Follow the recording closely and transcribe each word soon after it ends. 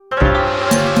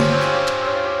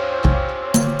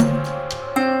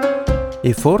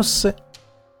E forse,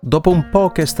 dopo un po'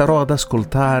 che starò ad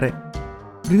ascoltare,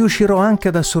 riuscirò anche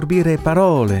ad assorbire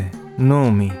parole,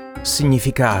 nomi,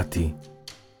 significati.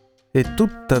 E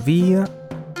tuttavia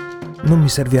non mi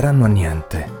serviranno a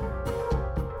niente,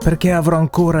 perché avrò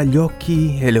ancora gli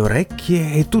occhi e le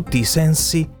orecchie e tutti i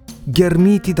sensi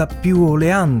ghermiti da più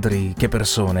oleandri che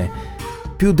persone,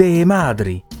 più dee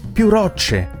madri, più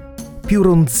rocce, più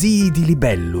ronzii di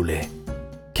libellule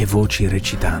che voci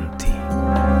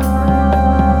recitanti.